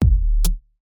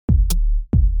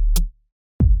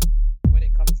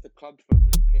club football,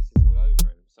 he pisses all over him.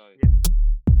 So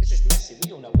It's just Messi.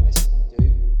 We all know what Messi can do.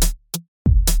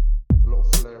 A lot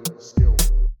of flair and skill.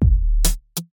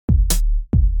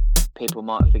 people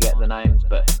might forget the names,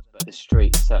 but the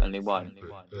streets certainly won't.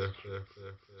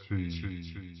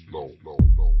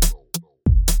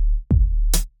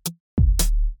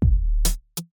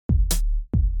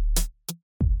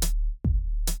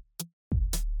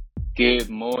 Good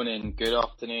morning, good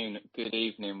afternoon, good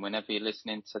evening, whenever you're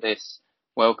listening to this.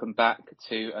 Welcome back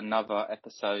to another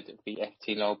episode of the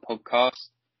FT LOL podcast.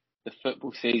 The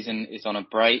football season is on a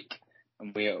break,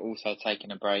 and we are also taking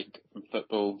a break from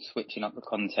football, switching up the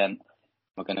content.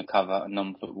 We're going to cover a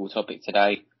non-football topic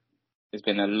today. There's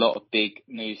been a lot of big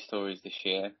news stories this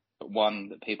year, but one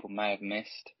that people may have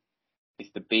missed is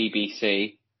the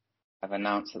BBC have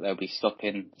announced that they'll be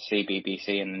stopping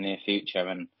CBBC in the near future.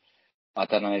 And I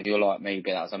don't know if you're like me,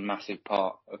 but that was a massive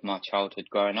part of my childhood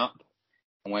growing up.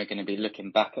 And we're going to be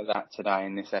looking back at that today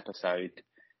in this episode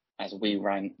as we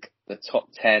rank the top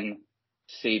 10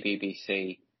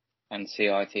 CBBC and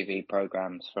CITV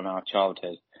programmes from our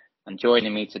childhood. And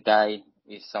joining me today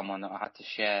is someone that I had to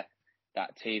share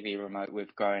that TV remote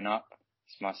with growing up.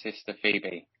 It's my sister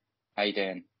Phoebe. How you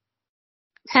doing?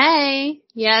 Hey,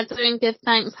 yeah, doing good,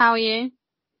 thanks. How are you?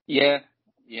 Yeah,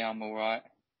 I'm all right.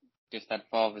 Just had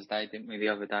Father's Day, didn't we, the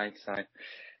other day? So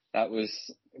that was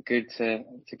good to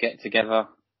get together.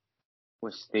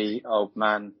 Wish the old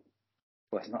man,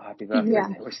 well, it's not happy birthday. Yeah.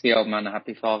 Wish the old man a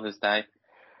happy Father's Day.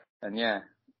 And yeah,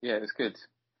 it was good.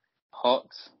 Hot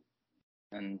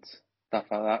and stuff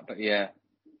like that. But yeah,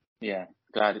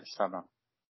 glad it's summer.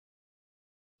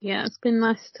 Yeah, it's been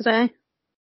nice today.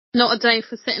 Not a day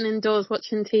for sitting indoors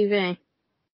watching TV.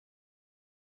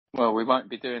 Well, we won't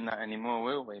be doing that anymore,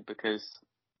 will we? Because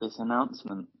this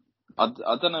announcement, I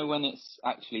don't know when it's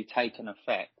actually taken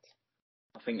effect.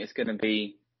 I think it's going to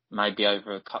be maybe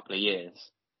over a couple of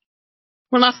years.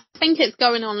 Well, I think it's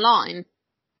going online.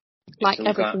 Like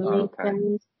everything these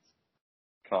days.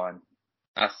 Fine.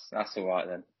 That's all right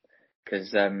then.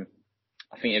 Because I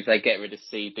think if they get rid of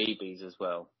CBeebies as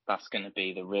well, that's going to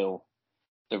be the real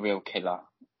killer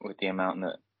with the amount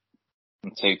that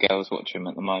two girls watch them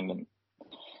at the moment.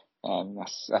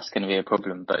 That's going to be a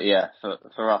problem. But yeah,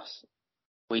 for us,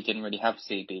 we didn't really have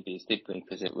CBeebies, did we?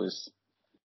 Because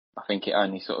I think it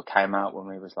only sort of came out when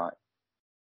we was like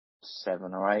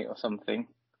 7 or 8 or something.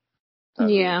 So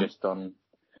yeah. we were just on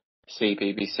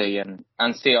CBBC and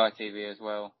CITV as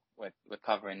well. We're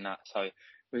covering that. So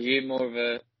was you more of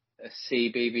a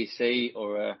CBBC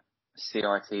or a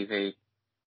CITV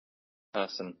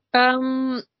person?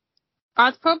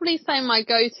 I'd probably say my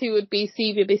go-to would be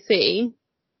CBBC.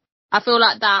 I feel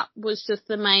like that was just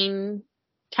the main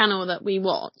channel that we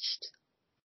watched.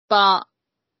 But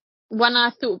when I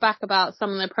thought back about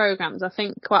some of the programmes, I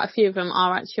think quite a few of them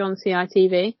are actually on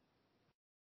CITV.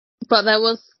 But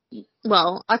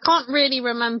I can't really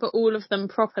remember all of them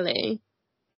properly,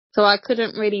 so I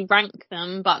couldn't really rank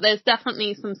them, but there's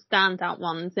definitely some standout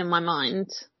ones in my mind.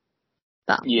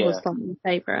 That was some of my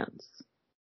favourites.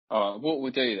 Alright, what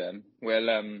we'll do then,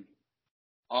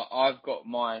 I've got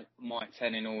my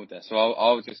 10 in order, so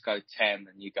I'll just go 10 and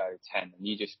you go 10 and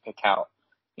you just pick out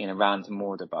in a random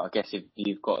order. But I guess if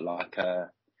you've got like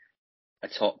a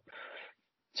top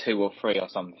 2 or 3 or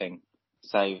something,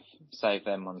 save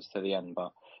them ones to the end.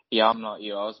 But yeah, I'm like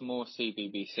you. I was more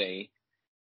CBBC.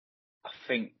 I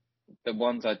think the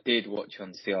ones I did watch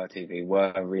on CITV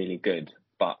were really good,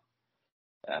 but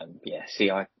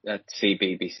CBBC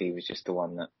was just the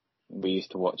one that we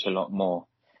used to watch a lot more,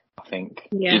 I think.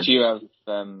 Yeah. Did you have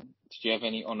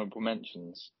any honourable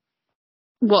mentions?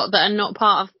 What, that are not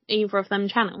part of either of them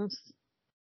channels?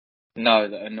 No,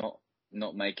 that are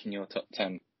not making your top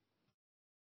 10.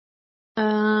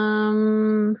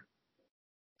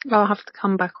 I'll have to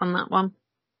come back on that one.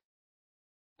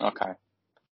 Okay.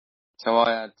 So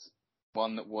I had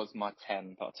one that was my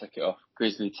 10, but I took it off.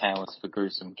 Grizzly Tales for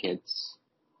Gruesome Kids.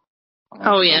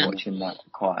 I was watching that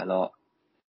quite a lot.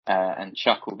 And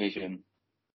Chucklevision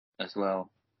as well.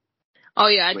 Oh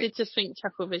yeah, I did just think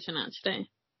Chucklevision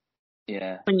actually.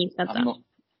 Yeah. When you said that.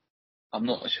 I'm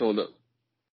not sure that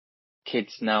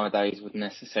kids nowadays would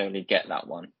necessarily get that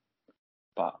one.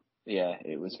 But yeah,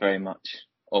 it was very much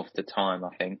of the time,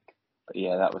 I think. But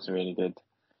yeah, that was really good,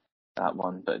 that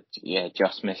one. But yeah,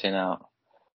 just missing out.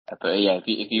 But yeah,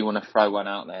 if you want to throw one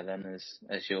out there then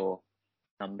as your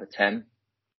number 10.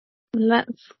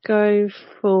 Let's go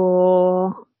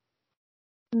for...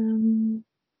 I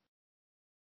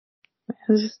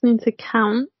just need to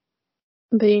count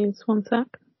these, 1 sec.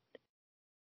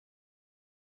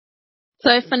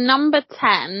 So for number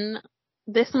 10,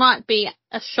 this might be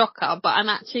a shocker, but I'm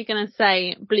actually going to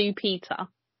say Blue Peter.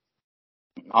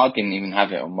 I didn't even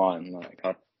have it on mine.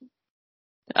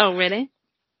 Oh, really?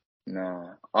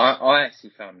 No, I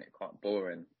actually found it quite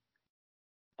boring.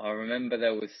 I remember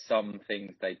there was some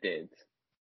things they did.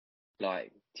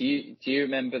 Like, do you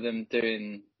remember them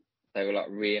doing? They were like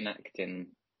reenacting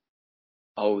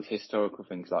old historical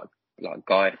things, like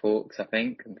Guy Fawkes, I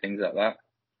think, and things like that.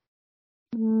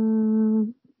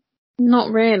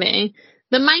 Not really.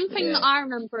 The main thing Yeah. that I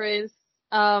remember is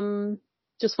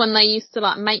just when they used to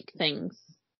like make things.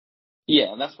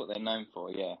 Yeah, that's what they're known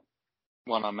for. Yeah,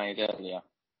 one I made earlier.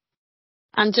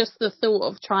 And just the thought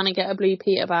of trying to get a Blue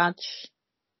Peter badge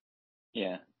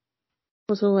Yeah.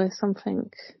 was always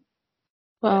something.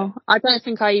 Well, I don't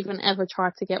think I even ever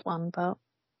tried to get one, but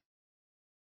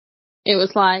it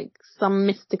was like some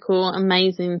mystical,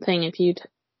 amazing thing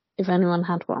if anyone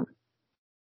had one.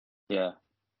 Yeah.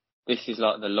 This is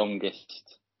like the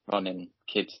longest running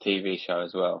kids TV show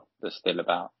as well that's still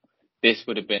about. This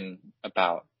would have been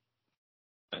about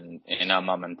in our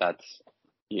mum and dad's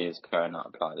years growing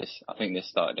up like this. I think this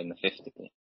started in the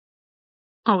 50s.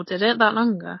 Oh, did it that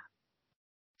long ago?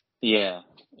 Yeah.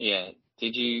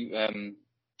 Did you,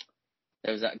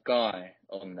 there was that guy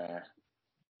on there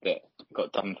that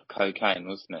got done for cocaine,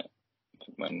 wasn't it?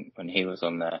 When he was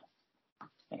on there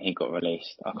and he got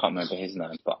released. I can't remember his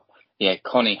name, but yeah,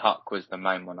 Connie Huck was the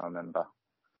main one I remember.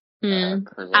 And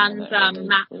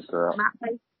Matt Baker.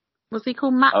 Was he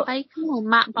called Matt Baker or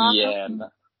Matt Barker? Yeah,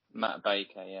 Matt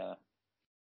Baker, yeah.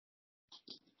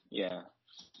 Yeah.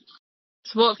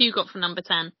 So what have you got for number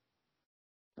 10?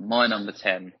 My number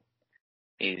 10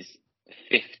 is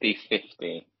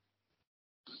 50/50.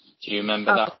 Do you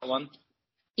remember that one?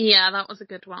 Yeah, that was a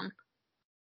good one.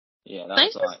 Yeah, they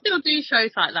should still do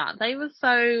shows like that. They were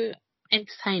so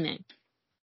entertaining.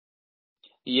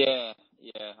 Yeah,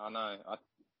 I know.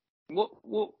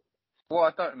 What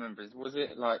I don't remember is, was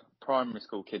it like primary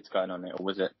school kids going on it, or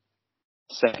was it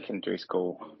secondary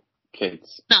school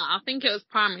kids? No, I think it was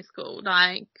primary school,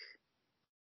 like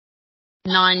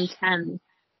 9, 10.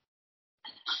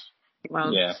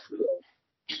 Well, that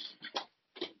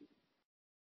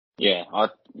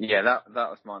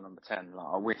was my number 10. Like,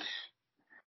 I wish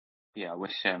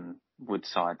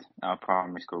Woodside, our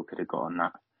primary school, could have got on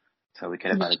that, so we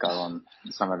could have had to go on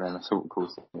some of them assault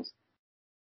courses.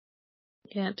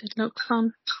 Yeah, it did look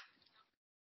fun.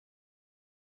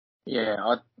 Yeah,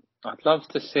 I'd love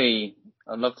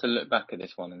to look back at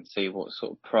this one and see what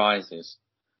sort of prizes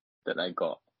that they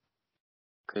got,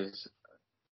 because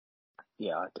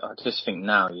I just think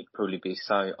now you'd probably be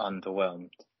so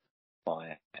underwhelmed by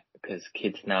it, because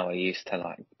kids now are used to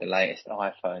like the latest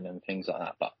iPhone and things like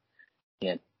that. But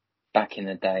yeah, back in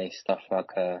the day, stuff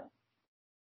like a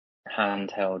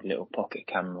handheld little pocket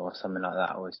camera or something like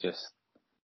that was just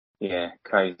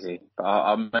crazy. But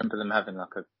I remember them having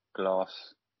like a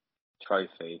glass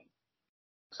trophy,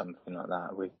 something like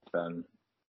that, with the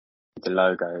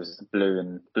logos, blue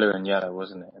and yellow,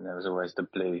 wasn't it? And there was always the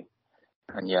blue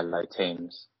and yellow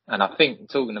teams. And I think,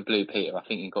 talking to Blue Peter, I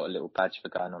think you got a little badge for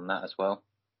going on that as well.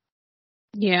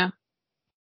 Yeah.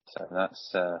 So that's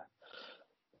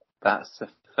the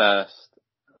first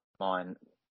mine.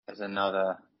 There's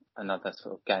another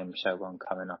sort of game show one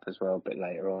coming up as well a bit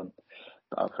later on,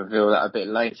 but I'll reveal that a bit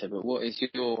later. But what is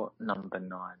your number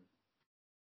 9?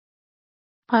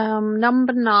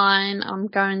 Number 9, I'm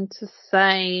going to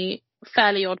say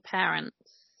Fairly Odd Parents.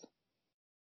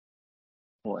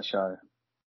 What a show!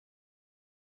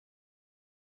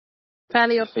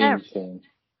 Fairly Odd Parents. Tune.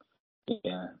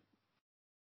 Yeah.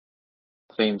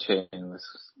 Theme tune was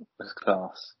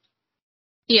class.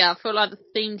 Yeah, I feel like the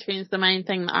theme tune's the main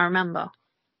thing that I remember.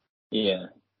 Yeah.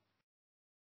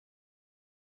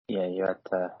 Yeah, you had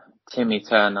Timmy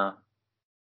Turner,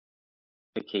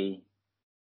 Vicky,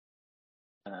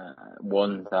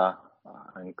 Wanda,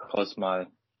 and Cosmo.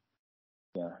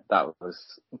 Yeah, that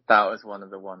was one of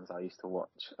the ones I used to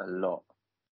watch a lot.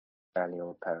 Fairly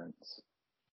Odd Parents.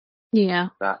 Yeah.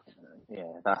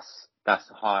 That's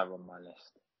higher on my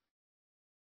list.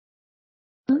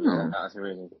 Yeah, that was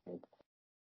really good.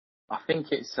 I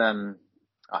think it's from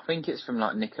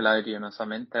like Nickelodeon or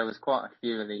something. There was quite a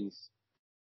few of these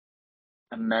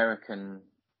American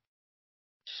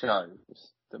shows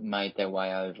that made their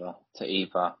way over to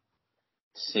either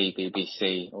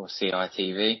CBBC or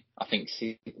CITV. I think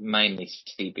mainly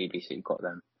CBBC got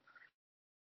them.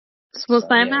 So was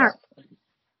they American?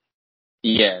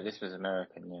 Yeah, this was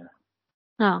American, yeah.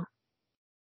 Oh.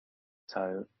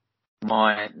 So,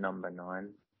 my number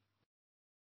 9,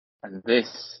 and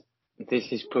this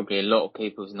is probably a lot of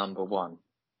people's number 1.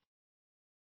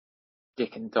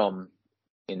 Dick and Dom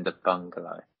in the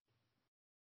bungalow.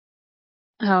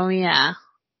 Oh yeah.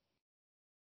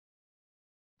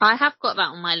 I have got that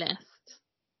on my list.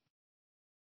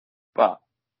 But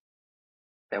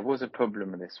there was a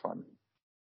problem with this one.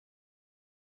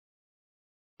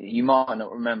 You might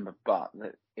not remember, but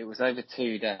it was over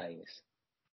 2 days.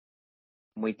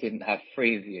 We didn't have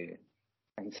Freeview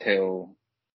until,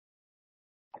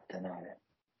 I don't know,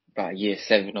 about year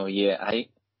 7 or year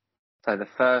 8. So the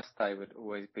first day would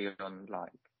always be on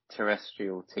like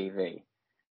terrestrial TV,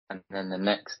 and then the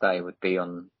next day would be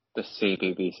on the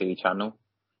CBBC channel.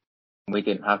 We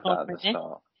didn't have that at the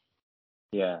start.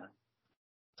 Yeah.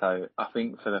 So I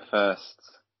think for the first,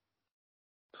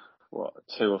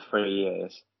 2 or 3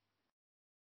 years,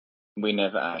 we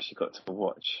never actually got to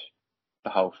watch the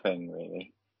whole thing,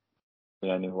 really. We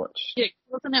only watched... Yeah,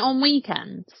 wasn't it on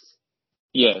weekends?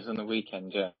 Yeah, it was on the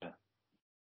weekend, yeah.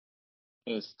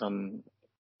 It was on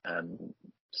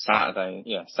Saturday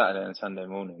and Sunday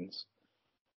mornings.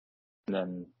 And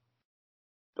then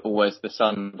always the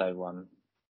Sunday one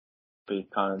be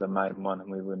kind of the main one,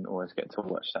 and we wouldn't always get to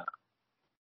watch that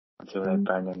until they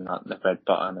bring in like the red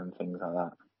button and things like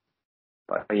that.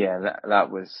 But yeah,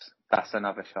 that's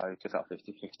another show, just like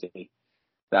 50/50.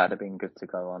 That'd have been good to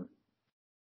go on.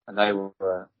 And they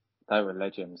were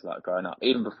legends, like, growing up.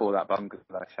 Even before that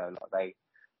bungalow show, like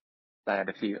they had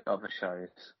a few other shows.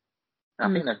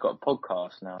 And I think they've got a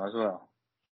podcast now as well.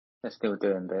 They're still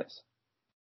doing bits.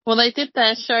 Well, they did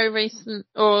their show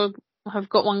or have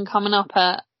got one coming up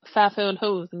at Fairfield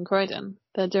Halls in Croydon.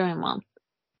 They're doing one.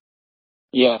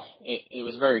 Yeah, it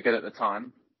was very good at the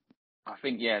time. I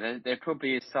think, yeah, there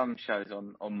probably is some shows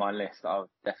on my list that I'll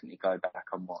definitely go back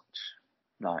and watch.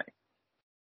 Like,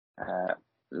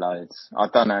 loads. I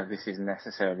don't know if this is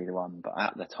necessarily the one, but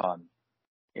at the time,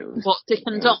 it was... What, Dick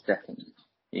and Dot? Definitely,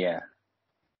 yeah.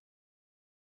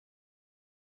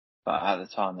 But at the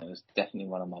time, it was definitely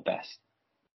one of my best.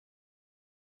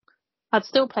 I'd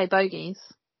still play Bogies.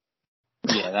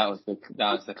 Yeah, that was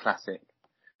the classic.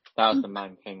 That was the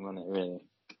main thing, wasn't it, really?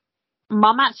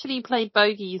 Mum actually played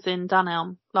Bogies in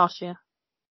Dunelm last year.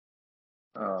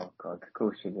 Oh, God, of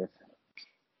course she did.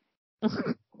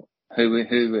 Who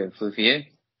with? With you?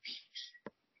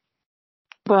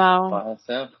 Well, By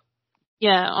herself?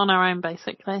 yeah, on her own,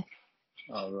 basically.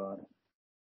 Oh, right.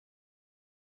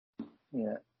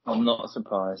 Yeah, I'm not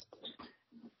surprised.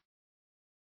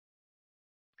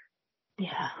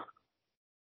 Yeah.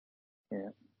 Yeah.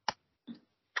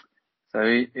 So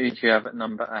who do you have at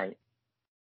number 8?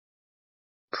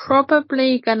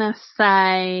 Probably gonna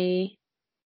say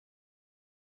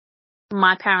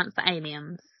My Parents Are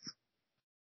Aliens.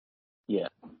 Yeah.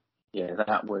 Yeah,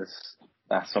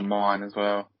 that's on mine as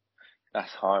well.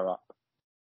 That's higher up.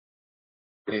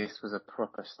 This was a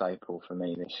proper staple for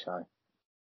me, this show.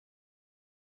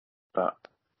 But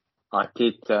I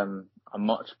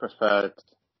much preferred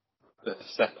the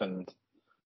second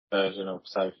version of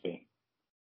Sophie.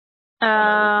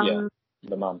 Yeah,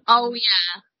 the mum. Oh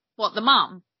yeah. What, the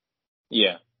mum?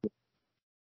 Yeah.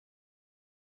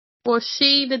 Was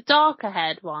she the darker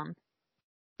haired one?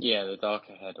 Yeah, the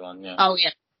darker haired one, yeah. Oh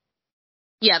yeah.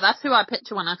 Yeah, that's who I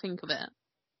picture when I think of it.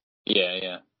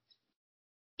 Yeah.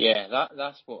 Yeah,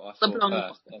 that's what I saw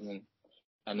first. One.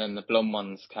 And then the blonde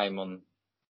ones came on,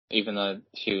 even though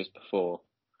she was before.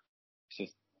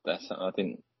 I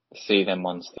didn't see them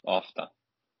ones after.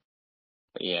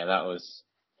 But yeah, that was,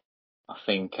 I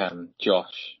think,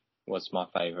 Josh was my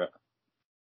favourite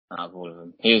out of all of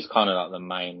them. He was kind of like the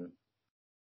main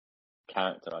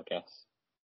character, I guess,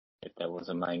 if there was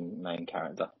a main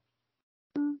character.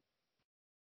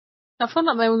 I feel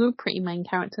like they were all pretty main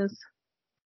characters.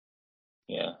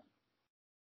 Yeah.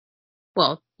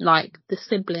 Well, like the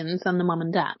siblings and the mum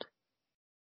and dad.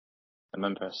 I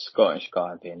remember a Scottish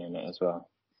guy being in it as well.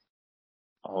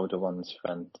 Older one's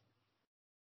friend.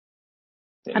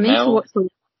 I need to watch the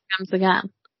programs again.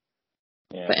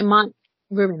 Yeah. But it might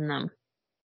ruin them.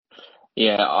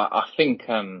 Yeah, I think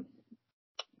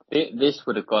this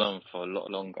would have gone on for a lot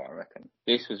longer, I reckon.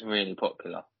 This was really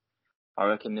popular. I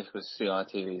reckon this was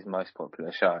CITV's most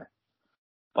popular show.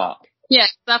 But yeah,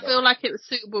 I feel like it was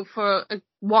suitable for a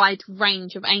wide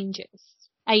range of ages.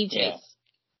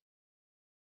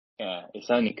 Yeah, it's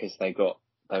only because they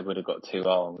would have got too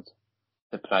old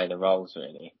to play the roles,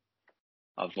 really.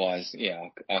 Otherwise, yeah,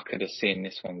 I could have seen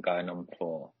this one going on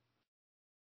for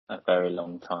a very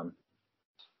long time.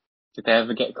 Did they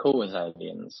ever get caught as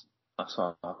aliens? That's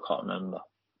why I can't remember.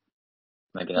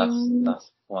 Maybe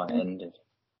that's why it ended.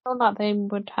 I feel like they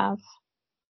would have.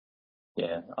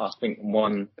 Yeah, I think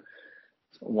one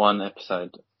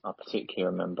episode I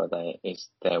particularly remember is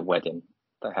their wedding.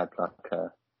 They had like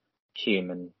a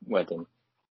human wedding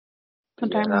I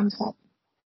don't remember.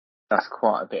 That's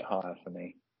quite a bit higher for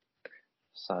me.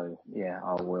 So yeah,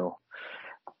 I'll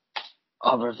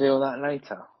reveal that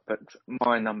later. But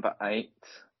my number 8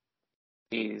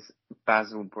 is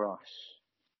Basil Brush.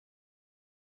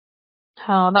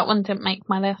 Oh, that one didn't make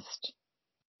my list.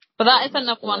 But that is Yeah,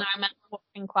 another one I remember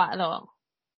watching quite a lot.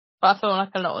 But I feel like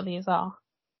a lot of these are.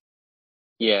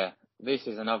 Yeah, this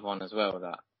is another one as well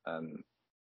that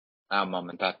our mum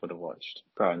and dad would have watched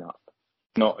growing up.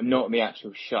 Not the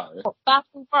actual show. What,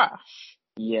 Basil Brush?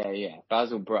 Yeah.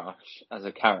 Basil Brush as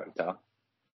a character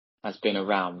has been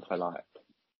around for like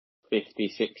 50,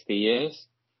 60 years.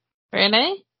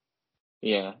 Really?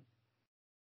 Yeah.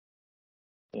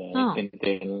 Oh.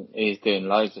 He's doing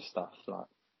loads of stuff. Like,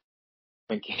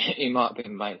 I think he might have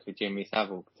been mates with Jimmy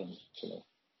Savile potentially.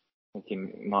 I think he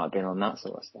might have been on that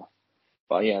sort of stuff.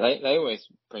 But yeah, they always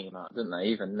bring him out, don't they?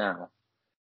 Even now,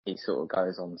 he sort of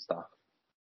goes on stuff.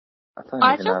 I don't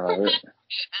I even don't know. remember.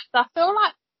 I feel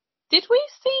like, did we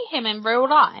see him in real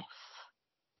life?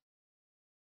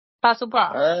 Basil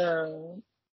Brush?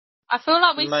 I feel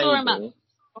like we saw him at Maybe.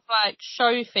 like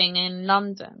show thing in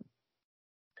London.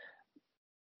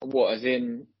 What, as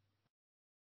in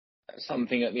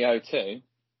something at the O2?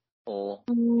 Or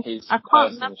his I can't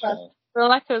personal remember. show? I feel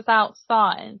like it was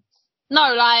outside.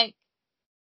 No, like,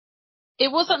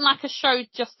 it wasn't like a show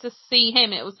just to see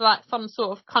him. It was like some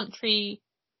sort of country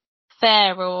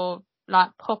fair or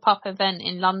like pop-up event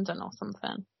in London or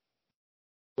something.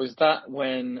 Was that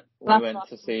when we went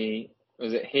to see,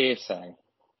 was it Hearsay?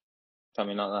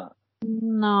 Something like that?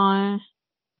 No.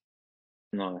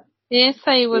 No.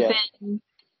 Hearsay was in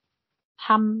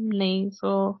Hamleys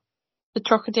or the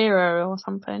Trocadero or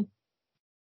something.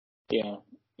 Yeah.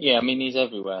 Yeah, I mean, he's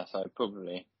everywhere, so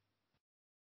probably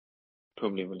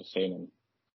would have seen him.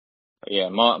 But yeah,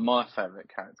 my favourite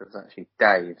character was actually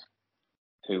Dave,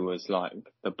 who was like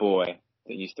the boy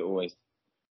that used to always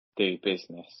do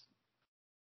business.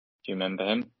 Do you remember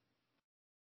him?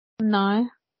 No.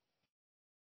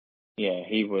 Yeah,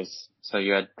 he was. So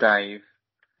you had Dave,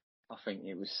 I think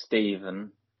it was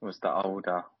Stephen, was the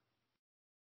older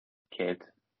kid.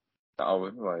 Well,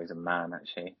 he was a man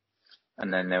actually.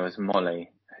 And then there was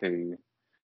Molly, who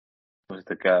was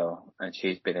the girl, and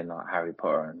she's been in like Harry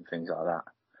Potter and things like that.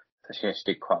 So she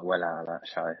actually did quite well out of that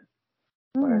show.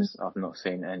 Whereas I've not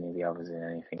seen any of the others in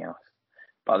anything else.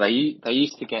 But they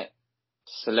used to get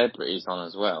celebrities on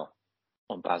as well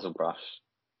on Basil Brush.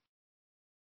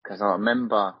 Because I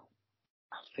remember,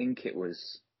 I think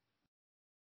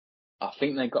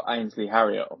they got Ainsley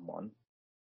Harriott on one.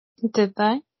 Did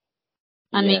they?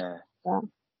 Yeah.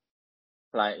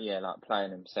 Like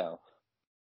playing himself.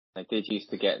 They did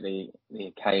used to get the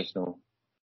occasional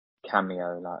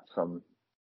cameo like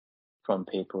from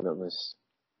people that was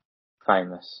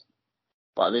famous.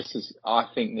 But I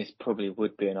think this probably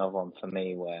would be another one for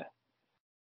me where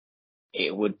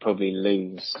it would probably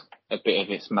lose a bit of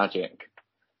its magic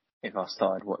if I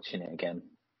started watching it again.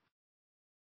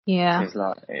 Yeah. Because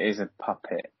like it is a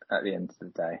puppet at the end of the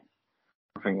day.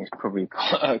 I think it's probably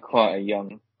quite a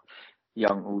young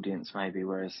audience maybe,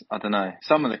 whereas I don't know,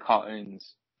 some of the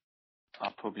cartoons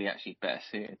are probably actually better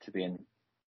suited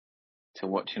to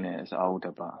watching it as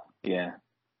older, but yeah.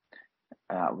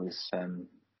 That was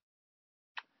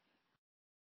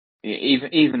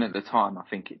even at the time I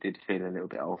think it did feel a little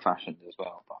bit old fashioned as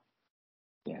well, but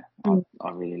yeah,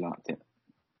 I really liked it.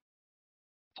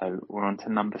 So we're on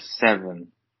to number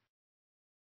 7.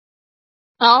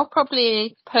 I'll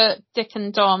probably put Dick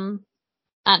and Dom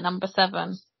at number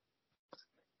 7.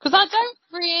 Because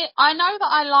I know that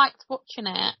I liked watching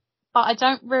it, but I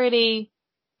don't really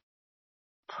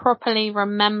properly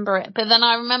remember it. But then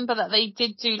I remember that they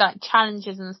did do like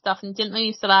challenges and stuff, and didn't they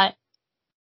used to like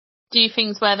do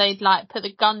things where they'd like put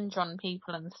the guns on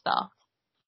people and stuff?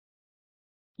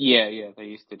 Yeah, they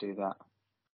used to do that.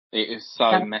 It was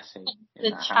so messy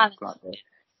in that house.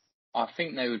 I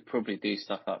think they would probably do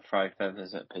stuff like throw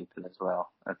feathers at people as well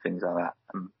and things like that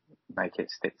and make it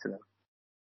stick to them.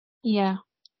 Yeah.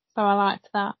 So I liked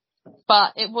that.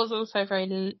 But it was also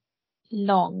very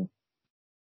long.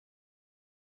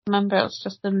 Remember, it was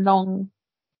just a long...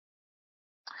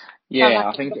 Yeah,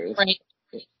 I think it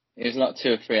was like 2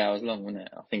 or 3 hours long, wasn't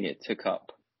it? I think it took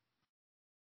up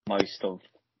most of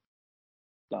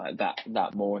like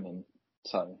that morning.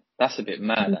 So that's a bit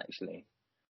mad actually.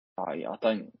 I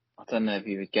don't know if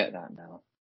you would get that now.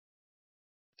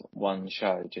 One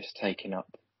show just taking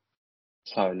up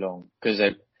so long because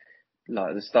they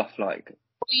like the stuff like.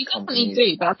 Well, you definitely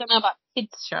do, but I don't know about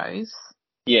kids shows.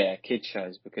 Yeah, kids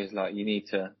shows because like you need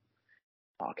to.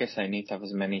 I guess they need to have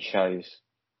as many shows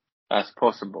as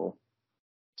possible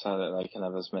so that they can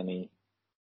have as many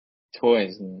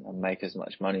toys and make as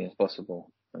much money as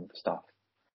possible and stuff.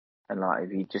 And like,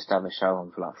 if you just have a show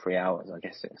on for like 3 hours, I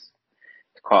guess it's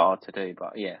quite hard to do.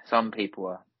 But yeah, some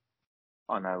people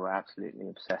I know, are absolutely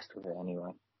obsessed with it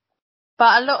anyway.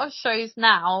 But a lot of shows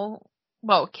now,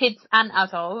 well, kids and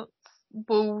adults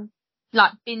will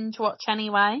like binge watch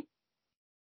anyway.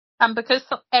 And because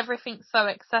everything's so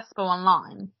accessible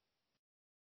online,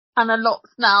 and a lot's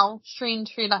now streamed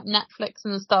through like Netflix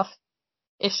and stuff,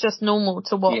 it's just normal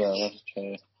to watch. Yeah, that's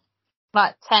true.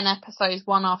 Like 10 episodes,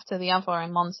 one after the other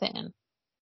in one sitting.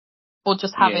 Or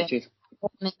just have it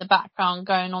in the background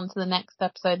going on to the next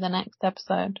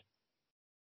episode.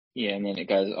 Yeah, and then it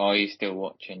goes, are you still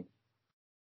watching?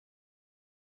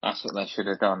 That's what they should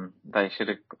have done. They should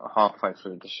have, halfway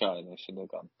through the show, they should have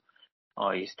gone,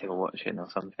 are you still watching, or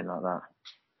something like that.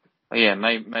 But yeah,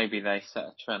 maybe they set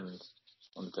a trend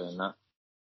on doing that.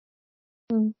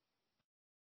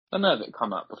 I know that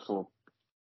come up before,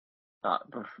 a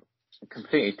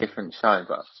completely different show,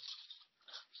 but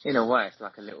in a way it's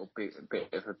like a little bit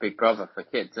of a Big Brother for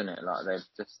kids, isn't it? Like, they're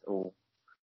just all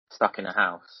stuck in a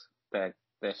house. They're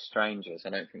strangers. I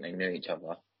don't think they knew each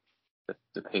other,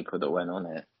 the people that went on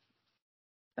it.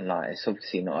 And like, it's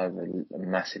obviously not over a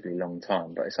massively long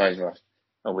time, but it's over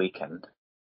a weekend.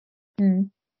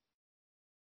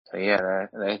 So yeah,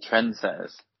 they're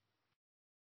trendsetters.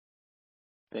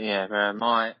 But yeah,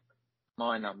 my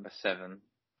number 7.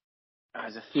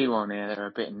 There's a few on here that are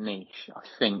a bit niche. I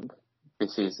think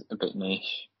this is a bit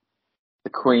niche. The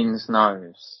Queen's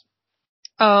Nose.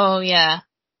 Oh, yeah.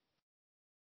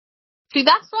 See,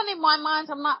 that's one in my mind.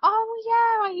 I'm like, oh,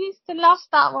 yeah, I used to love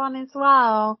that one as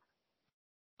well.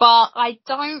 But I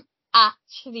don't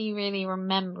actually really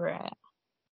remember it.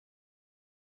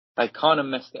 They kind of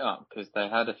messed it up because they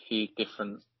had a few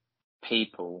different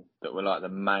people that were like the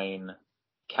main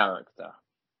character.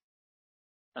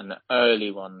 And the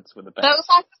early ones were the best.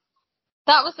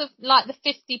 That was like the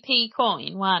 50p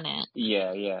coin, wasn't it?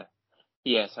 Yeah.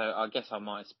 Yeah, so I guess I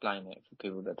might explain it for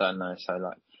people that don't know. So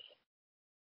like,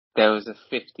 there was a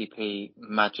 50p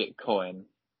magic coin,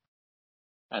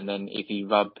 and then if you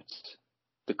rubbed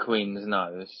the Queen's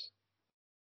nose,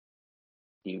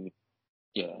 I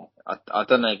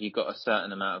don't know if you got a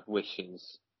certain amount of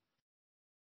wishes,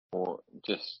 or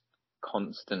just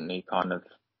constantly kind of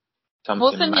something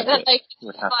Wasn't magic it that they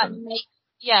would could happen.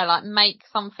 make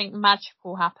something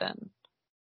magical happen?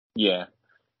 Yeah.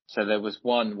 So there was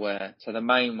one where, so the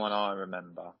main one I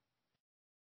remember,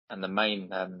 and the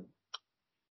main, I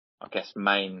guess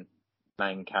main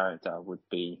character would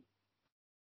be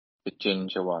the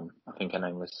ginger one. I think her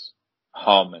name was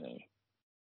Harmony.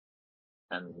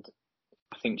 And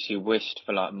I think she wished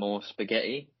for like more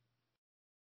spaghetti,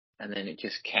 and then it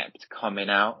just kept coming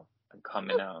out and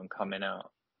coming out and coming out.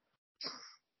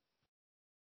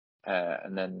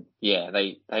 And then, yeah,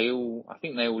 they all, I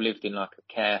think they all lived in like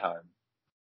a care home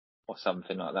or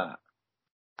something like that.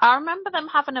 I remember them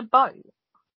having a boat.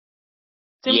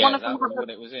 That was what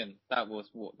it was in. That was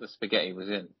what the spaghetti was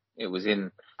in. It was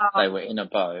in, they were in a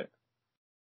boat.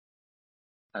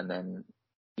 And then,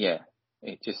 yeah,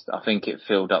 it just, I think it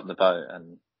filled up the boat,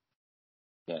 and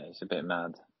yeah, it's a bit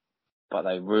mad. But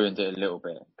they ruined it a little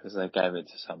bit because they gave it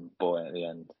to some boy at the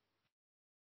end.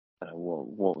 I don't know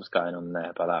what was going on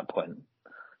there by that point.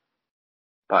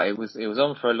 But it was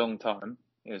on for a long time.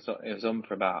 It was on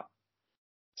for about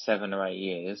 7 or 8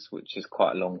 years, which is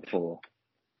quite long for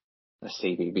a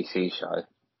CBBC show.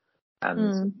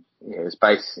 And it was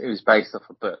based off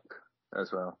a book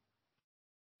as well.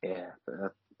 Yeah,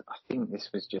 but I think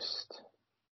this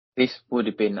would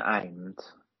have been aimed,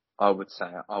 I would say,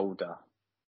 at older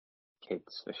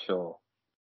kids for sure.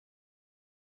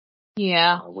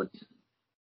 Yeah.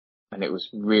 And it was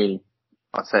really,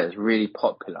 I'd say it was really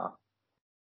popular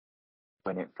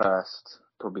when it first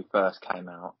came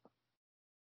out.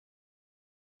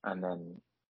 And then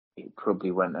it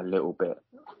probably went a little bit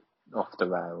off the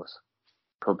rails.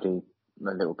 Probably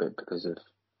a little bit because of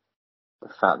the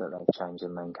fact that they changed the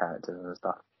main characters and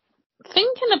stuff.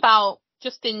 Thinking about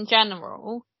just in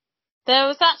general, there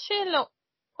was actually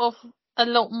a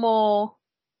lot more,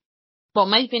 well,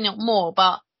 maybe not more,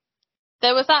 but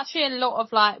there was actually a lot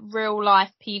of like real life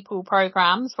people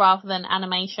programs rather than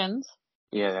animations.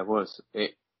 Yeah, there was.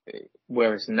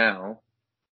 Whereas now,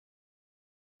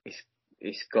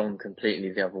 it's gone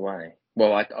completely the other way.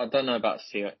 Well, I don't know about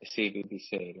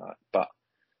CBBC, but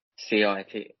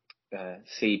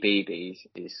CBeebies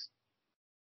is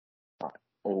like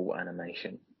all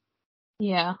animation.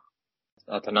 Yeah.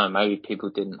 I don't know, maybe people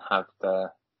didn't have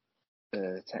the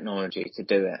technology to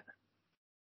do it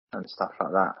and stuff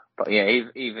like that. But yeah,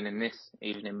 even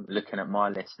in looking at my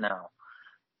list now,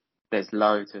 there's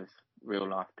loads of real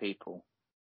life people.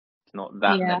 It's not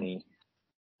that Yeah. many.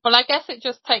 Well, I guess it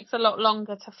just takes a lot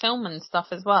longer to film and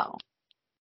stuff as well.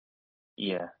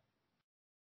 Yeah.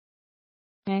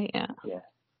 Yeah.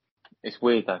 It's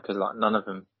weird though, because like none of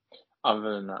them,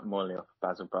 other than that Molly off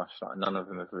Basil Brush, like none of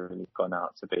them have really gone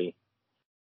out to be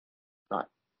like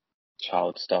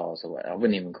child stars or whatever. I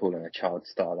wouldn't even call her a child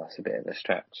star. That's a bit of a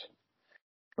stretch.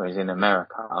 Whereas in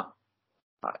America,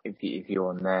 like if you're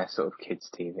on their sort of kids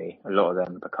TV, a lot of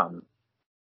them become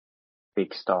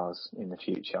big stars in the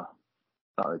future,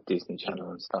 like the Disney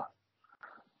Channel and stuff.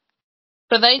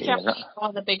 But they Yeah, generally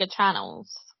are the bigger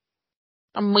channels.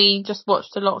 And we just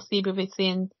watched a lot of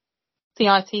CBBC and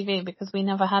CITV because we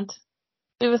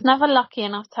was never lucky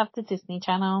enough to have the Disney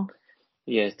Channel.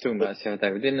 Yeah, talking about this the other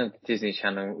day. We didn't have the Disney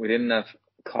Channel. We didn't have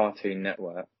Cartoon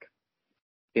Network.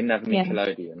 Didn't have Yeah.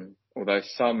 Nickelodeon. Although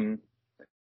some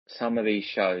of these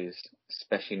shows,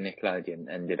 especially Nickelodeon,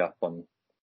 ended up on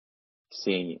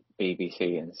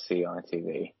BBC and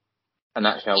CITV. And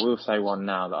actually, I will say one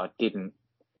now that I didn't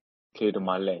include on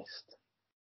my list.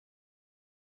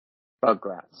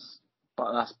 Rugrats.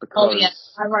 But that's because Oh, yeah.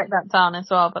 I wrote that down as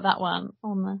well, but that weren't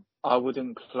on there. I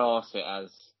wouldn't class it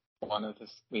as one of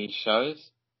these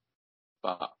shows.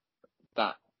 But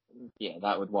that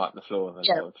would wipe the floor with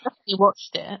a lot of... You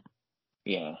watched it.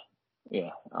 Yeah.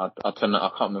 I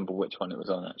can't remember which one it was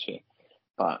on, actually.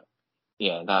 But,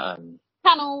 yeah, that...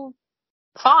 Channel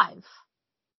 5.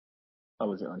 Oh,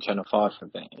 was it on Channel 5 for a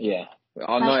bit? Yeah.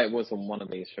 I know it was on one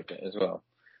of these for a bit as well.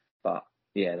 But,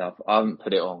 yeah, I haven't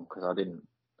put it on because I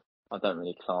don't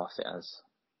really class it as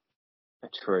a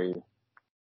true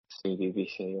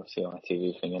CBBC or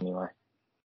CITV thing anyway.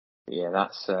 But yeah,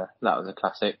 that was a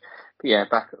classic. But yeah,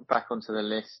 back onto the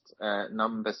list.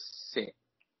 Number 6.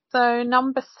 So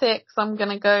number 6, I'm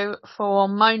gonna go for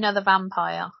Mona the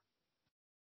Vampire.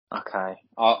 Okay,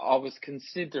 I was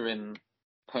considering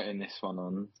putting this one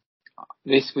on.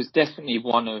 This was definitely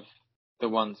one of the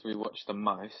ones we watched the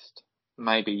most.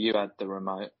 Maybe you had the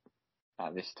remote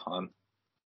at this time,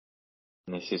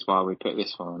 and this is why we put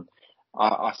this one on.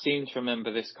 I seem to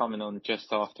remember this coming on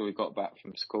just after we got back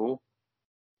from school.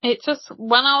 It just,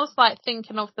 when I was like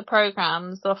thinking of the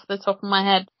programs off the top of my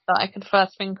head that I could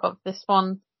first think of, this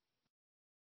one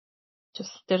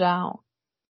just stood out.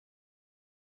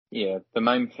 Yeah, the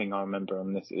main thing I remember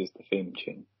on this is the theme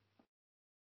tune.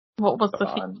 What was the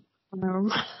theme?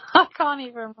 I can't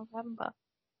even remember.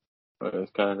 But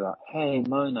it goes like, "Hey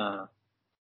Mona."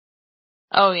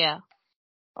 Oh yeah.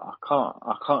 I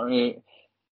can't really.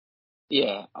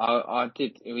 Yeah,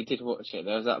 we did watch it.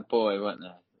 There was that boy, wasn't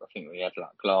there? I think we had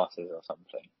like glasses or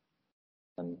something,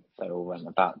 and they all went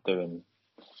about doing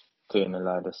a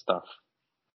load of stuff.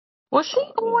 Was she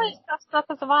always dressed up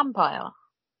as a vampire?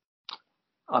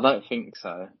 I don't think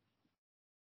so.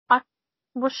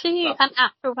 Was she an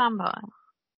actual vampire?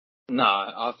 No,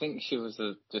 I think she was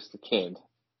just a kid.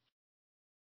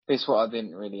 This is what I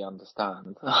didn't really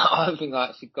understand. I don't think I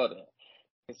actually got it.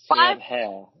 She had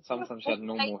hair. Sometimes she had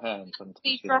normal hair, and sometimes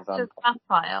she was dressed as a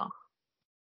vampire.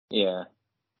 Yeah.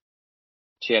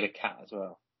 She had a cat as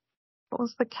well. What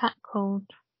was the cat called?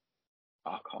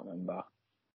 I can't remember.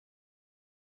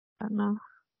 I don't know.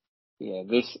 Yeah,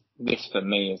 this for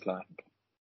me is like,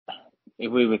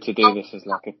 if we were to do this as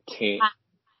like a tier...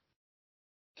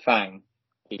 Fang,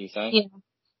 did you say? Yeah.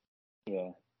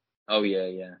 Yeah. Oh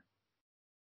yeah.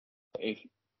 If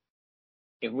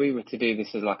we were to do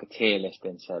this as like a tier list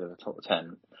instead of a top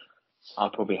 10,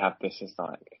 I'd probably have this as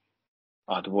like,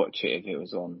 I'd watch it if it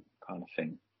was on kind of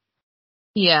thing.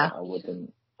 Yeah. But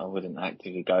I wouldn't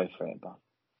actively go for it, but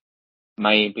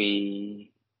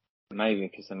maybe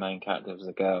because the main character was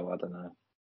a girl, I don't know,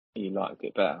 you liked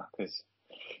it better because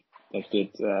they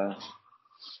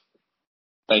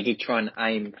did try and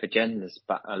aim for genders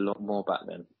back a lot more back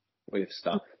then with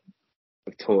stuff,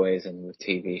 with toys and with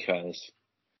TV shows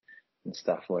and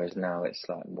stuff, whereas now it's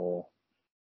like more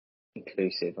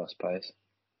inclusive, I suppose.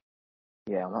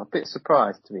 Yeah, I'm a bit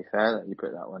surprised, to be fair, that you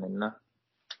put that one in there.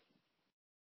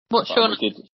 What's your...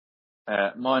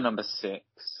 My number 6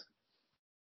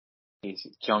 is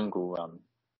Jungle Run.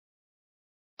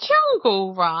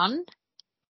 Jungle Run?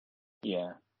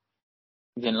 Yeah.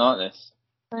 You didn't like this?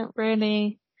 Don't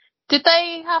really. Did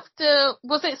they have to...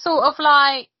 Was it sort of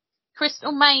like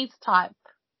Crystal Maze type?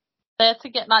 They had to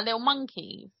get like little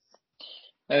monkeys?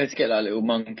 They had to get like little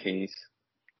monkeys.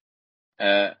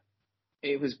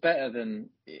 It was better than...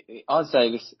 I'd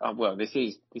say this... well, this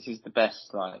is the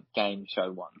best like game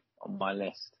show one on my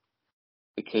list.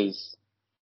 Because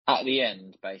at the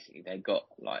end, basically, they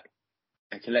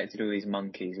collected all these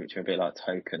monkeys, which are a bit like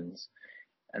tokens,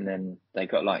 and then they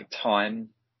got like time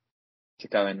to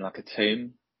go in like a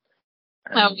tomb,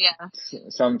 And yeah.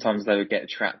 sometimes they would get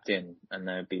trapped in and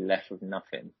they would be left with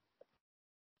nothing.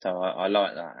 So I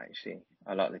like that, actually.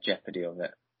 I like the jeopardy of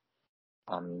it.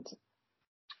 And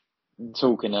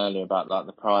talking earlier about like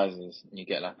the prizes, you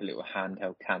get like a little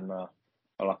handheld camera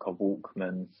or like a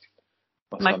Walkman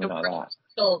or Like something a like that.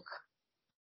 dog.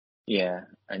 Yeah,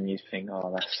 and you think,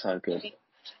 oh, that's so good.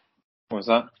 What was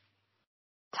that?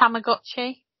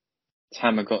 Tamagotchi.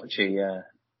 Tamagotchi, yeah.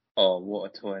 Oh,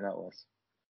 what a toy that was.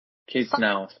 Kids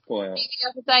now are spoiled. The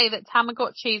other day that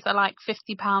Tamagotchis are like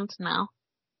 £50 now.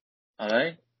 Are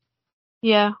they?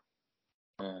 Yeah.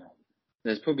 Oh.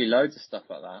 There's probably loads of stuff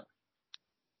like that.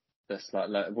 That's like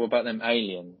what about them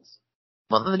aliens?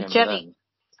 What, the Remember jelly them?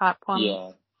 type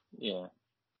ones? Yeah.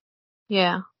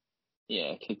 Yeah.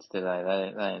 Yeah, kids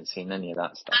today, they ain't seen any of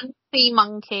that stuff. And sea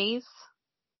monkeys.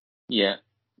 Yeah,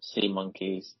 sea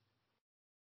monkeys.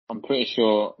 I'm pretty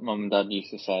sure Mum and Dad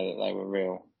used to say that they were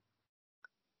real.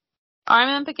 I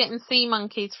remember getting sea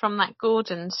monkeys from that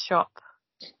Gordon's shop.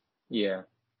 Yeah.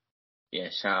 Yeah,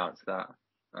 shout out to that.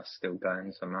 That's still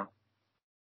going somehow.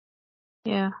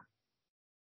 Yeah.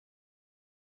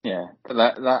 Yeah, but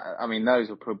that I mean, those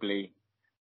are probably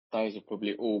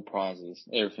all prizes.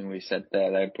 Everything we said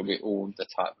there, they're probably all the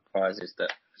type of prizes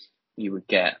that you would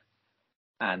get.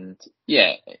 And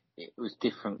yeah, it was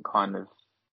different kind of,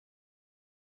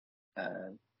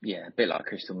 a bit like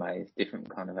Crystal Maze,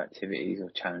 different kind of activities or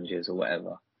challenges or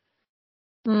whatever.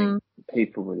 I think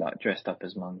people were like dressed up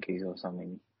as monkeys or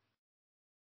something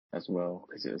as well,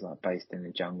 because it was like based in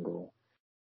the jungle.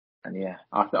 And yeah,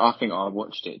 I think I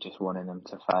watched it just wanting them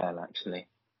to fail, actually.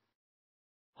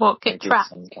 What, get trapped?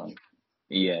 Sometimes.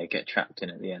 Yeah, get trapped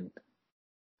in at the end.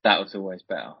 That was always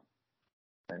better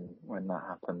than when that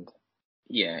happened.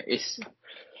 Yeah,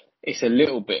 it's a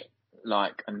little bit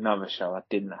like another show I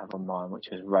didn't have on mine, which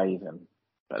was Raven.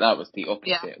 But that was the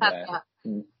opposite,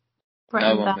 where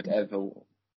no one would ever...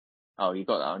 Oh, you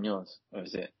got that on yours, or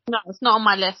is it? No, it's not on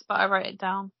my list, but I wrote it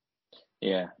down.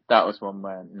 Yeah, that was one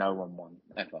where no one won,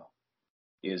 ever.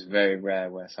 It was very rare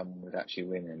where someone would actually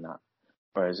win in that.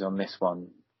 Whereas on this one,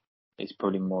 it's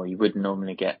probably more, you would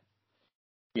normally get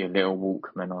your little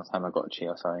Walkman or Tamagotchi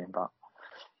or something, but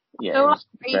yeah, it was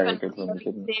very good when you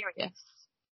didn't. Serious.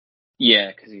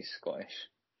 Yeah, because he's Scottish.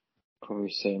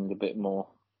 Probably seemed a bit more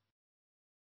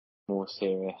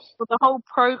serious. Well, the whole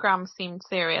programme seemed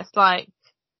serious. Like,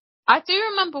 I do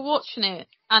remember watching it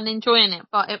and enjoying it,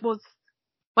 but it was,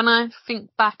 when I think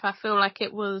back, I feel like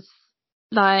it was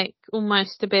like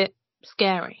almost a bit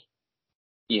scary.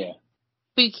 Yeah.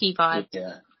 Spooky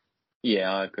vibes.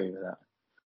 Yeah, I agree with that.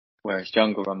 Whereas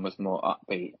Jungle Run was more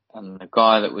upbeat, and the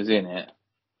guy that was in it,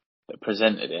 that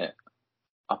presented it,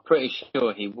 I'm pretty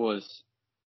sure he was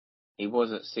at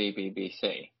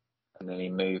CBBC, and then he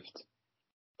moved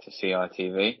to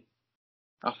CITV.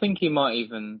 I think he might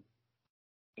even,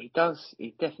 he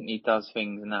definitely does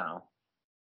things now.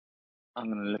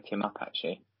 I'm going to look him up,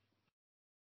 actually.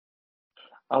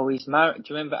 Oh, he's married.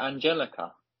 Do you remember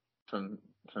Angelica from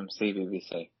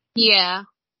CBBC? Yeah.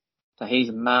 So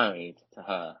he's married to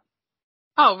her.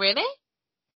 Oh, really?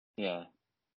 Yeah.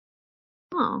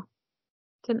 Oh,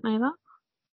 didn't know that.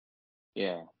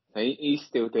 Yeah. So he's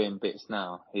still doing bits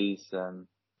now. He's,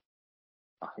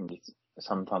 I think he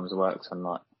sometimes works on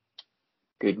like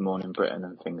Good Morning Britain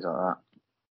and things like that.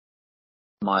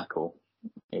 Michael,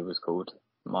 he was called.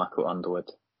 Michael Underwood.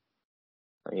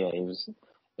 But yeah, he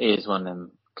is one of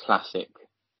them classic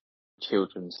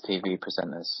children's TV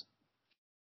presenters.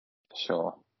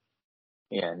 Sure.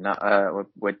 Yeah, no,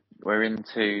 we're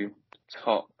into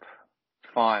top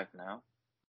 5 now.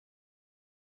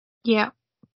 Yeah.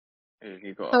 Who have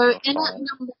you got? So in at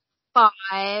number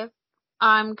 5,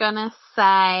 I'm gonna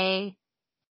say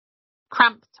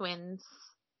Cramp Twins.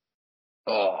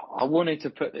 Oh, I wanted to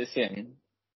put this in.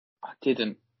 I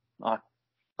didn't. I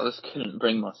just couldn't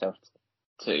bring myself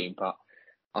to, but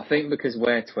I think because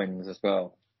we're twins as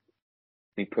well,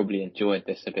 we probably enjoyed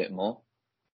this a bit more.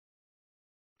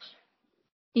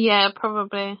 Yeah,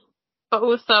 probably. But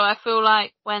also, I feel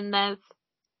like when there's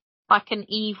like an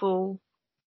evil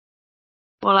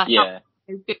or like a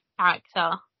good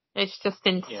character, it's just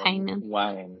entertaining. Yeah,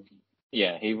 Wayne.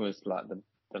 Yeah, he was like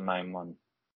the main one.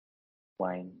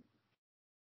 Wayne.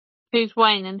 Who's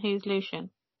Wayne and who's Lucian?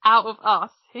 Out of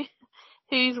us,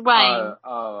 who's Wayne?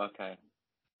 Oh, okay.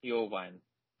 You're Wayne.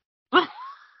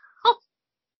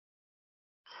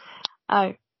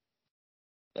 Oh.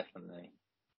 Definitely.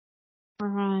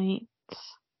 Right.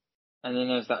 And then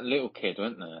there's that little kid,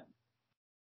 wasn't there?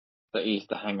 That used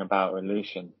to hang about with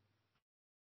Lucian.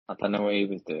 I don't know what he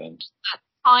was doing. That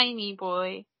tiny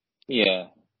boy. Yeah.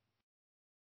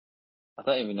 I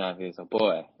don't even know if he was a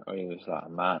boy or he was like a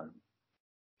man.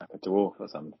 like a dwarf or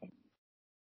something.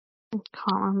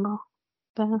 Can't remember.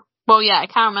 Well, yeah, I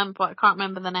can remember, but I can't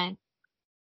remember the name.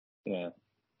 Yeah.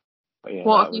 But yeah,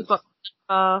 What that have you was.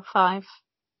 got? 5.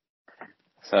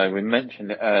 So we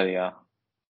mentioned it earlier.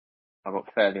 I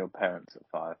got Fairly Odd Parents at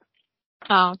 5,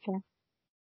 Oh, okay.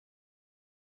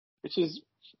 which is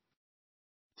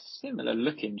a similar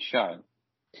looking show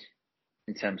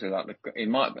in terms of like it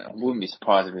might be. I wouldn't be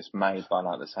surprised if it's made by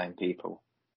like the same people.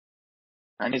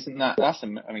 And isn't that's I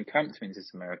mean, Camp Twins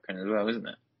is American as well, isn't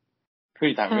it?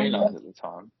 Pretty don't realise at the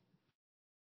time.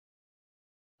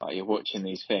 Like you're watching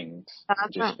these things,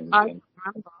 and just I thinking,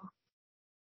 remember.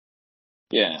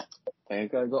 yeah, they've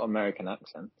got American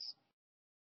accents.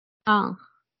 Oh.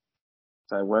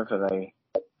 So whether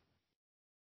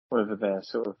they're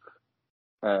sort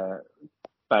of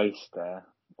based there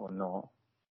or not,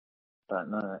 don't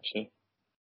know actually.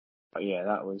 But yeah,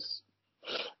 that was.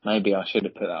 Maybe I should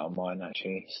have put that on mine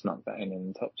actually. Snuck that in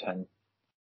the top 10.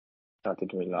 I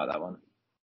did really like that one.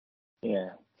 Yeah.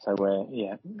 So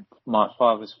my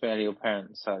 5 was Fairly Odd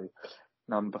Parents. So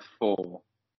number 4.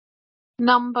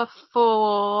 Number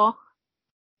 4.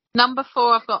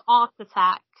 I've got Art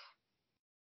Attack.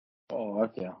 Oh,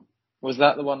 okay. Was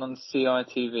that the one on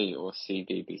CITV or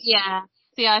CBBC? Yeah,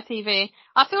 CITV.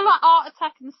 I feel like Art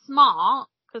Attack and Smart,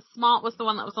 because Smart was the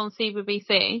one that was on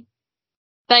CBBC,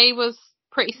 they was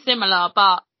pretty similar,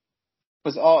 but...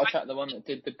 Was Art Attack the one that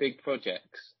did the big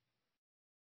projects?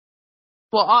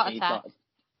 What, Art Attack?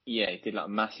 He did like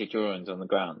massive drawings on the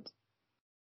ground.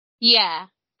 Yeah,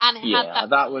 and it had that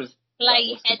that was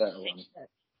the head better one. thing,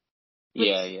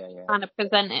 Yeah. kind of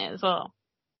present it as well.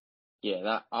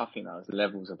 Yeah, I think that was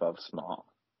levels above Smart.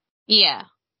 Yeah.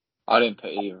 I didn't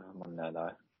put either of them on there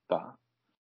though, but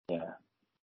yeah,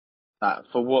 that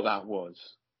for what that was,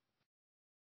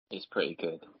 is pretty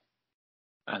good.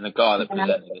 And the guy that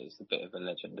presented it is a bit of a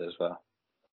legend as well.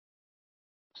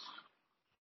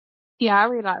 Yeah, I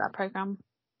really like that program.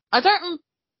 I don't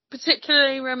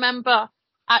particularly remember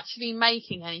actually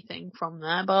making anything from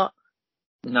there, but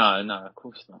No, of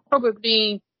course not.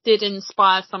 probably did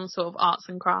inspire some sort of arts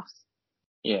and crafts.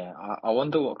 Yeah, I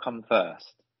wonder what come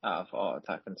first out of Art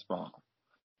Attack and Smart.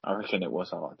 I reckon it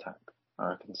was Art Attack. I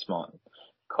reckon Smart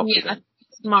copied it.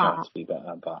 Smart. Tried to be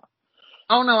better, but...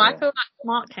 Oh no, yeah. I feel like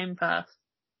Smart came first.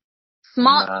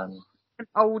 Smart Man. an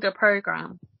older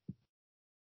program.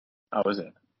 Oh, was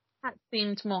it? That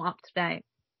seemed more up to date.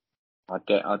 I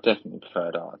definitely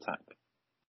preferred Art Attack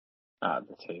out of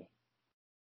the two.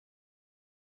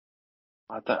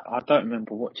 I don't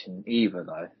remember watching either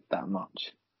though that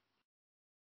much.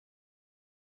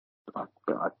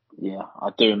 I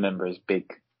do remember his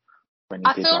big when he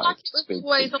I did feel like like it was big,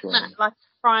 always big on drawings. at like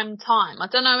prime time. I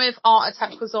don't know if Art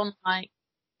Attack was on like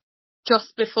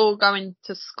just before going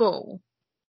to school.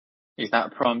 Is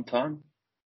that prime time?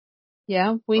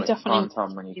 Yeah, we Or is it definitely. prime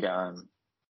time when you get home.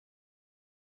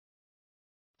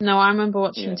 No, I remember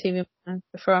watching TV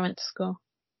before I went to school.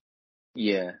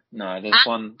 Yeah, no, there's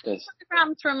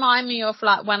Programs remind me of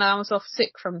like when I was off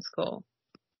sick from school.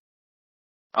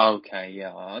 Okay,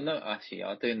 yeah, I know. Actually,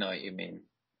 I do know what you mean.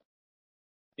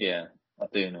 Yeah, I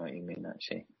do know what you mean.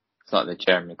 Actually, it's like the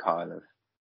Jeremy Kyle of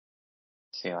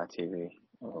CITV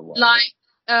or whatever.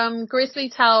 Like Grizzly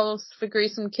Tales for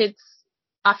Gruesome Kids.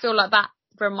 I feel like that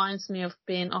reminds me of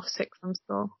being off sick from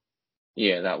school.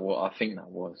 Yeah, I think that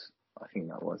was. I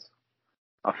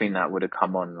think that would have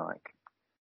come on like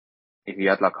if you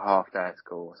had like a half day at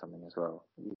school or something as well.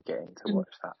 You'd get in to watch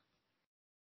that.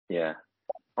 Yeah.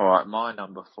 All right, my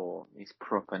number 4 is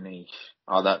proper niche.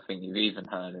 I don't think you've even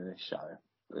heard of this show.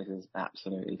 This is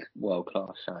absolutely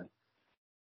world-class show.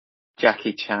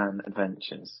 Jackie Chan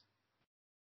Adventures.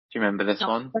 Do you remember this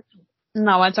one?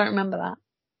 No, I don't remember that.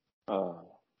 Oh,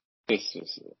 this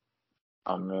was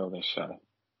unreal, this show.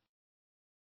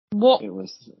 What It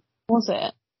was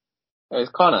it? It was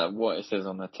kind of what it says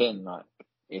on the tin. Like,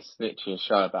 it's literally a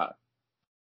show about...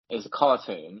 It's a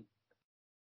cartoon,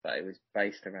 but it was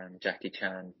based around Jackie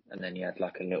Chan, and then you had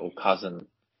like a little cousin,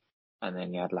 and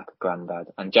then you had like a granddad.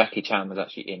 And Jackie Chan was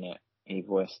actually in it. He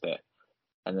voiced it.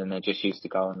 And then they just used to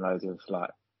go on loads of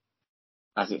like,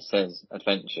 as it says,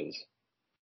 adventures.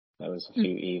 There was a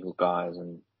few evil guys,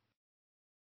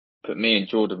 but me and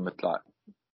Jordan would like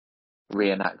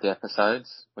reenact the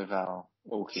episodes with our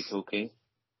walkie-talkie.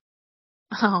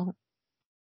 Oh.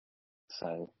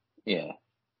 So yeah,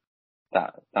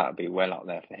 that would be well up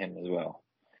there for him as well,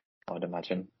 I would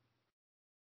imagine.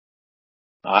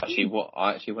 I actually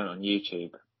went on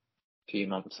YouTube a few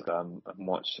months ago and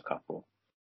watched a couple,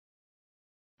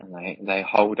 and they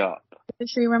hold up.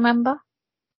 Does you remember?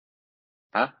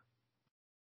 Huh?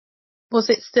 Was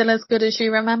it still as good as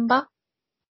you remember?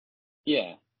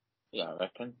 Yeah, Yeah,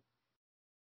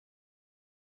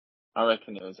 I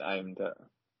reckon it was aimed at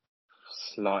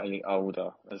slightly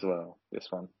older as well, this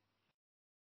one.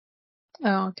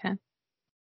 Oh, okay.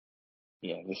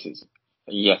 Yeah, this is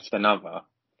yet another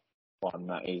one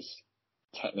that is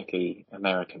technically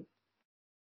American.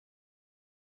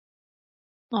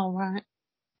 All right.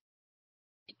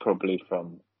 It probably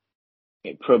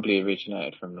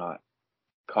originated from like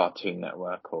Cartoon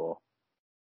Network or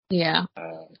Yeah.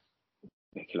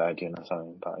 Nickelodeon or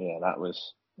something. But yeah, that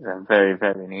was a very,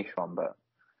 very niche one, but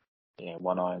yeah,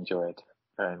 one I enjoyed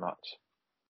very much.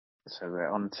 So we're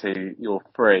on to your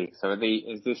three. So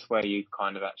is this where you've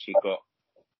kind of actually got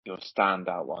your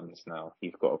standout ones now?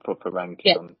 You've got a proper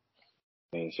ranking Yeah. on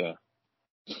these, yeah.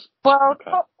 Well, Okay.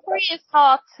 top three is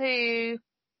hard to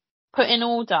put in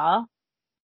order.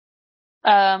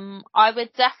 I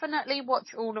would definitely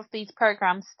watch all of these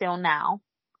programs still now.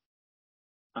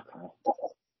 Okay.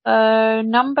 So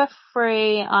number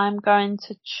 3, I'm going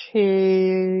to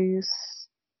choose.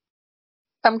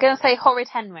 I'm going to say Horrid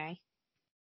Henry.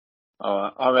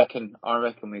 Oh, I reckon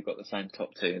we've got the same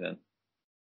top two then.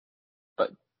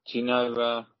 But do you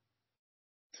know?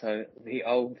 So the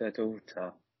older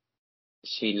daughter,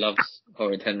 she loves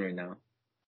Horrid Henry now.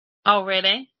 Oh,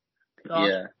 really? God.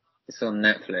 Yeah, it's on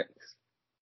Netflix.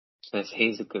 Says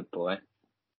he's a good boy.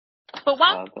 But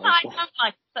one thing I don't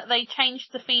like is that they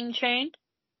changed the theme tune.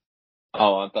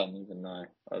 Oh, I don't even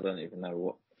know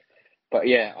what. But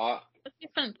yeah, A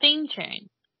different theme tune.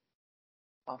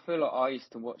 I feel like I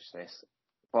used to watch this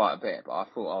quite a bit, but I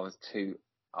was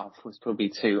probably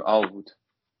too old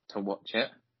to watch it.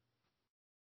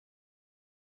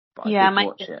 But Yeah, I did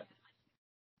watch it.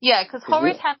 Yeah, because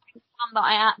Horrid it? Henry is one that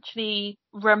I actually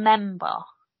remember.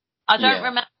 I don't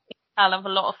remember the detail of a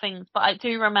lot of things, but I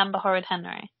do remember Horrid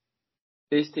Henry.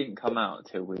 This didn't come out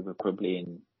till we were probably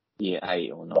in year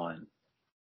 8 or 9.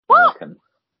 What? I reckon.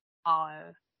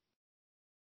 Oh.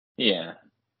 Yeah.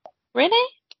 Really?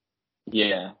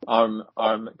 Yeah.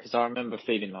 Because I remember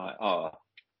feeling like, I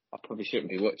probably shouldn't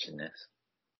be watching this.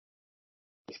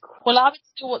 Well, I would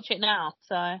still watch it now,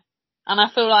 so. And I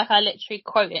feel like I literally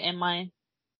quote it in my.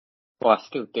 Well, I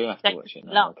still do have to watch it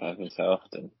now, okay, every so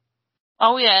often.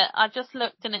 Oh yeah, I just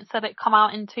looked and it said it come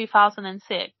out in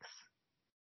 2006.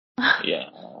 Yeah,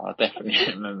 I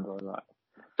definitely remember like.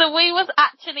 So we was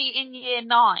actually in year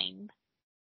 9.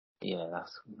 Yeah,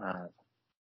 that's mad.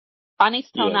 I need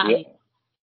to tell Natalie.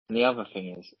 And the other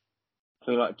thing is, I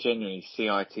feel like generally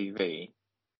CITV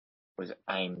was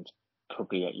aimed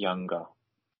probably at younger.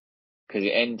 Because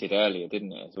it ended earlier,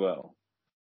 didn't it, as well?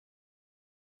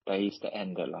 They used to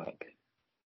end at like.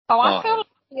 Oh, I feel like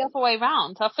the other way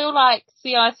round. I feel like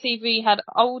CITV had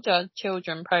older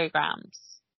children programs.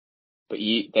 But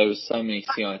there was so many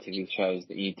CITV shows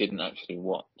that you didn't actually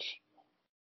watch.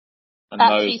 And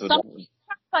Actually, those were sometimes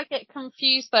I get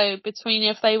confused though between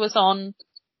if they was on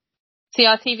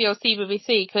CITV or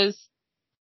CBBC, because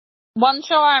one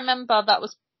show I remember that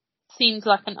seems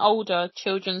like an older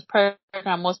children's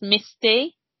program was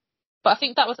Misty, but I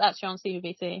think that was actually on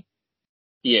CBBC.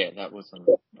 Yeah, I think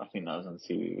that was on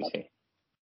CBBC.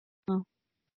 Oh.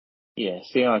 Yeah,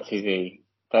 CITV,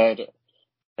 they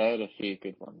had a few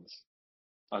good ones.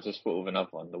 I just thought of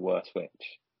another one, The Worst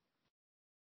Witch.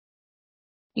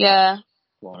 Yeah.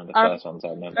 One of the first ones I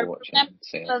remember watching on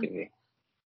CITV.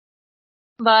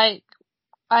 Like,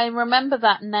 I remember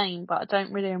that name, but I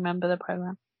don't really remember the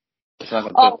program. It's like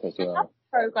a book as well. Another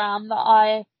program that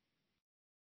I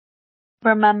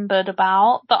remembered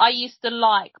about, that I used to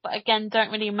like, but again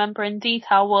don't really remember in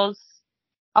detail, was,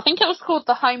 I think it was called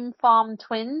The Home Farm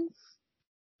Twins.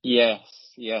 Yes,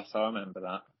 I remember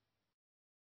that.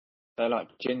 They're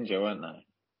like ginger, weren't they?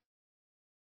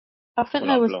 I think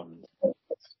Or like blonde.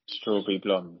 Strawberry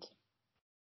blonde.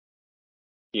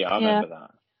 Yeah, I remember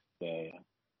that. Yeah.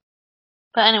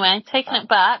 But anyway, taking it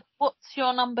back, what's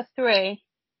your number 3?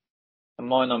 And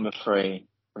my number 3,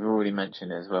 we've already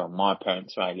mentioned it as well, My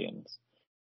Parents Are Aliens.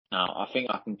 Now, I think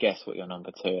I can guess what your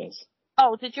number 2 is.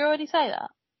 Oh, did you already say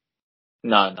that?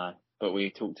 No, but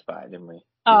we talked about it, didn't we?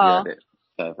 Oh. We heard it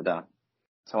further down.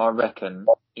 So I reckon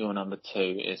your number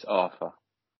 2 is Arthur.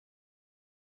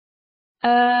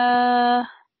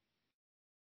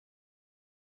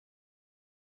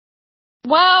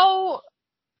 Well,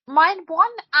 mine 1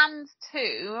 and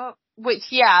 2, which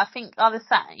I think are the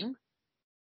same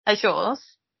as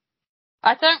yours.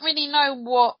 I don't really know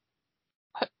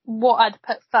what I'd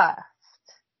put first.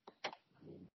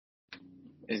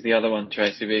 Is the other one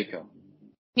Tracy Beaker?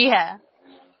 Yeah.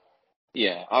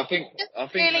 Yeah, I think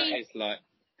that is like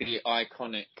the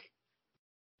iconic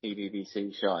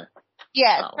BBC show.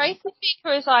 Yeah, Tracy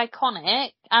Beaker is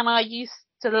iconic, and I used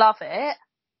to love it.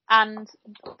 And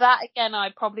that again, I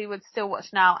probably would still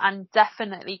watch now and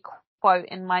definitely quote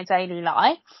in my daily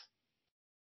life.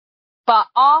 But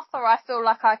Arthur, I feel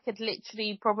like I could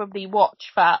literally probably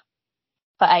watch for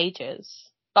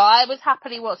ages. But I would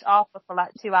happily watch Arthur for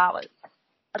like 2 hours.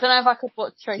 I don't know if I could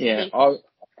watch Tracy Beaker.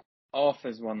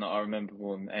 Arthur's one that I remember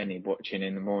more than any watching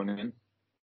in the morning,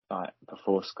 like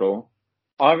before school.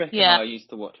 I reckon I used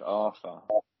to watch Arthur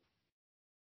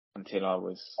until I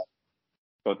was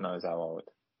God knows how old.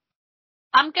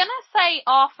 I'm gonna say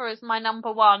Arthur is my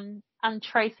number 1 and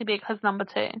Tracy Beaker's number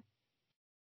 2.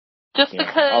 Just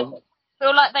because I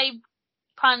feel like they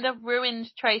kind of ruined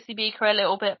Tracy Beaker a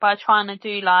little bit by trying to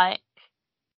do like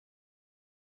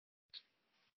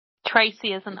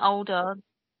Tracy as an older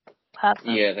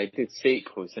person. Yeah, they did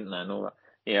sequels, didn't they, and all that.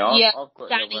 Yeah, I've got it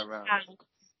the other way around.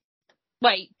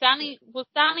 Wait, was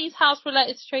Danny's house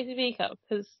related to Tracy Beaker?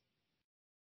 Because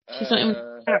she's not even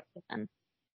a character then.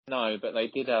 No, but they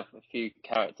did have a few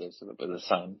characters that were the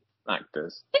same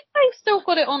actors. I think they've still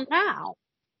got it on now.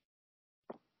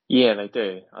 Yeah, they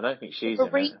do. I don't think she's in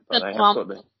it, but they have got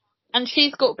the... And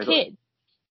she's got kids.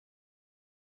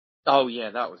 Oh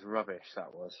yeah, that was rubbish,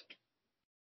 that was.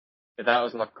 But that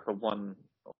was like a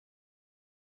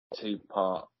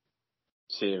 1-2-part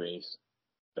series.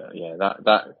 But yeah,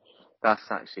 that's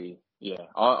actually, yeah,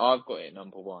 I've got it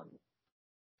number 1.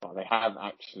 But they have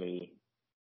actually...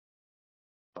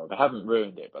 Well, they haven't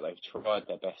ruined it, but they've tried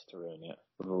their best to ruin it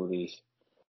with all these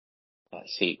like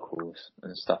sequels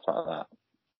and stuff like that.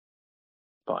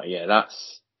 But yeah,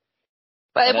 that's...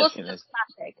 But it wasn't just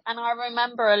classic, and I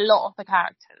remember a lot of the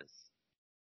characters.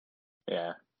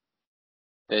 Yeah.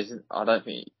 I don't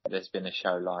think there's been a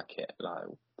show like it, like,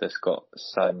 that's got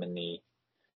so much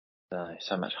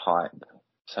hype,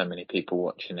 so many people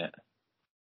watching it.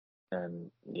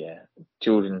 Yeah.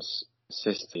 Jordan's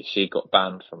sister, she got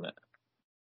banned from it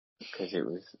because it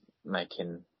was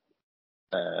making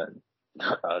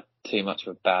too much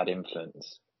of a bad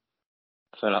influence.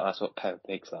 I feel like that's what Peppa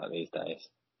Pig's like these days.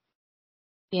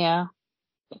 Yeah.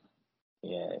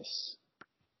 Yes.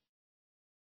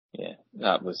 Yeah,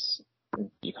 that was...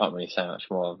 You can't really say much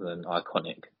more other than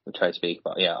iconic with Tracy Beaker.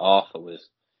 But yeah, Arthur was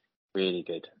really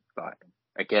good. Like,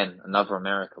 again, another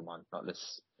American one. Like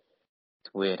this,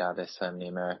 it's weird how there's so many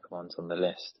American ones on the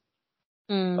list.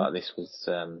 But this was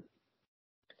a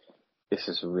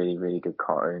really, really good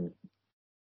cartoon.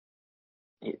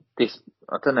 I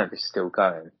don't know if it's still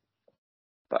going,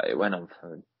 but it went on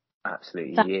for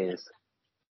absolutely years.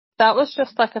 That was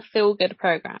just like a feel-good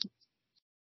program,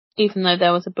 even though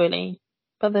there was a bully.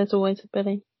 But there's always a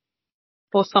bully.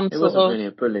 Or some It sort of... wasn't really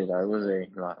a bully though, was he?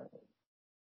 Like,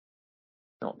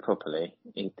 not properly.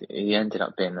 He ended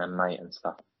up being their mate and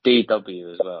stuff.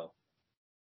 DW as well.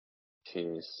 She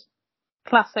was...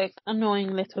 Classic,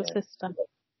 annoying little sister.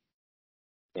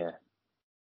 Yeah.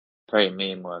 Very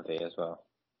meme-worthy as well.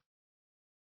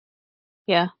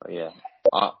 Yeah. But yeah,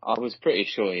 I was pretty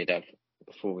sure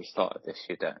before we started this,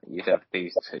 you'd have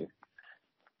these two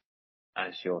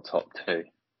as your top 2.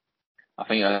 I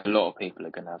think a lot of people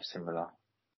are going to have similar.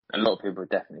 A lot of people are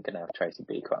definitely going to have Tracy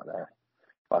Beaker out there.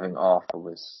 But I think Arthur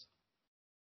was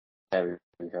very,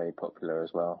 very popular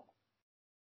as well.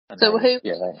 And so who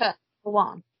for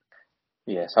 1?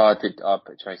 Yeah, so I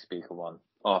put Tracy Beaker 1,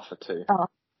 Arthur 2. Oh.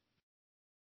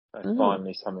 So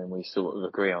finally something we sort of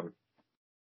agree on.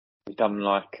 We've done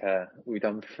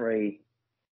 3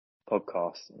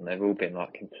 podcasts and they've all been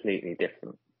like completely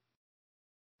different,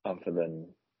 other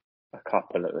than a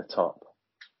couple at the top.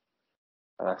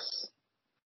 That's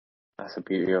the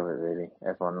beauty of it, really.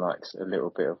 Everyone likes a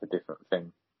little bit of a different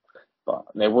thing. But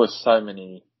there was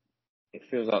it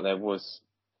feels like there was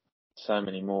so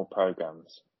many more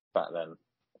programs back then.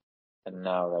 And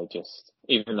now they just,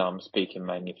 even though I'm speaking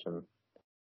mainly from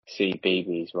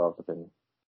CBeebies rather than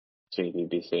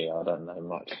CBBC, I don't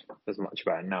know as much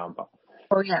about it now, but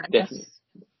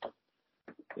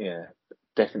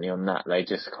definitely on that, they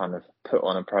just kind of put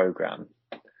on a program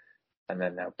and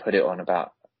then they'll put it on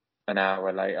about an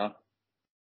hour later,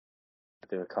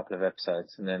 do a couple of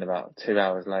episodes, and then about 2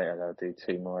 hours later they'll do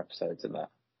 2 more episodes of that.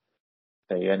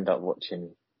 So you end up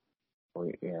watching,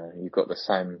 you've got the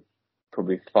same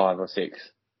probably 5 or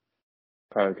 6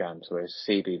 programs, whereas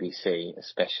CBBC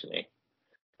especially,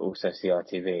 but also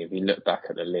CITV, if you look back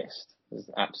at the list, there's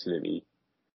absolutely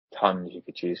tons you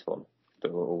could choose from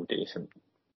that were all decent.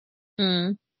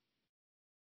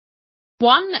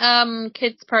 One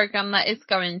kids program that is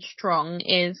going strong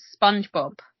is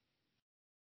SpongeBob,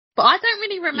 but I don't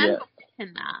really remember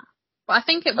watching that. But I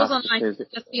think it was on just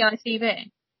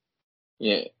CITV.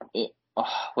 Yeah,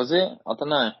 was it? I don't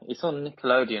know. It's on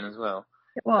Nickelodeon as well.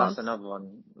 It was. That's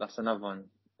another one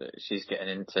that she's getting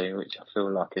into, which I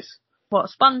feel like is, What,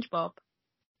 SpongeBob?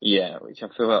 yeah, which I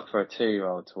feel like for a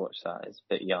 2-year-old to watch that is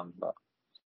a bit young, but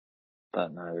I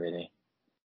don't know really.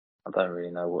 I don't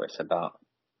really know what it's about.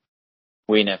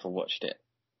 We never watched it.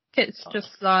 It's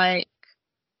just like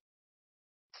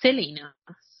silliness.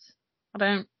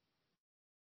 Can't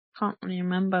really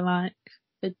remember like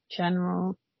the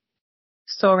general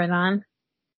storyline.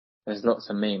 There's lots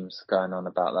of memes going on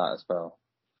about that as well.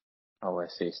 I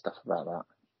always see stuff about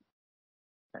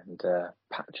that. And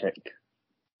Patrick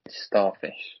is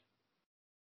Starfish.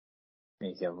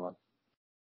 He's the other one.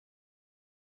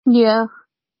 Yeah.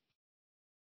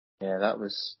 Yeah, that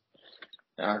was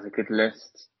a good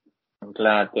list. I'm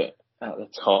glad that at the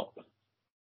top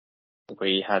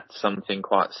we had something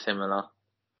quite similar.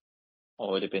 I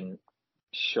would have been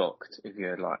shocked if you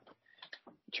had like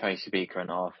Tracy Beaker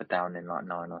and Arthur down in like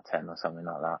 9 or 10 or something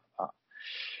like that. But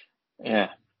yeah.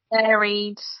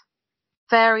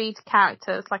 Varied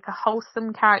characters, like a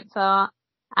wholesome character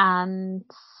and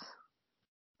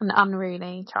an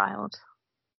unruly child.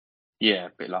 Yeah, a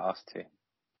bit like us two.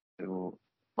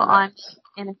 Well, I'm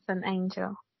innocent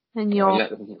angel. And you're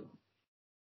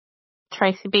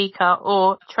Tracy Beaker,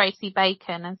 or Tracy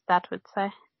Bacon, as Dad would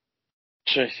say.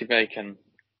 Tracy Bacon.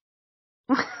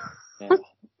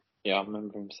 Yeah, I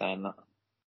remember him saying that.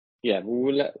 Yeah,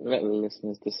 we'll let the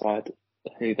listeners decide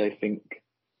who they think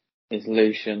is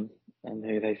Lucian and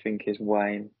who they think is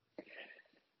Wayne.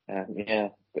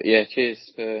 But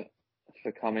cheers for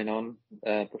coming on.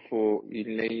 Before you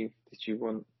leave, did you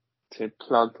want to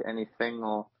plug anything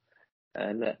or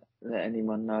let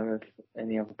anyone know of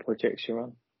any other projects you're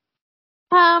on?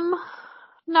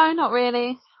 No, not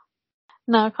really.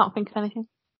 No, I can't think of anything.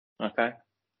 Okay.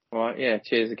 All right. Yeah.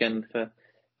 Cheers again for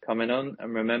coming on,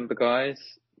 and remember, guys,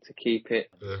 to keep it.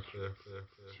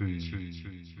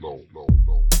 FT Low.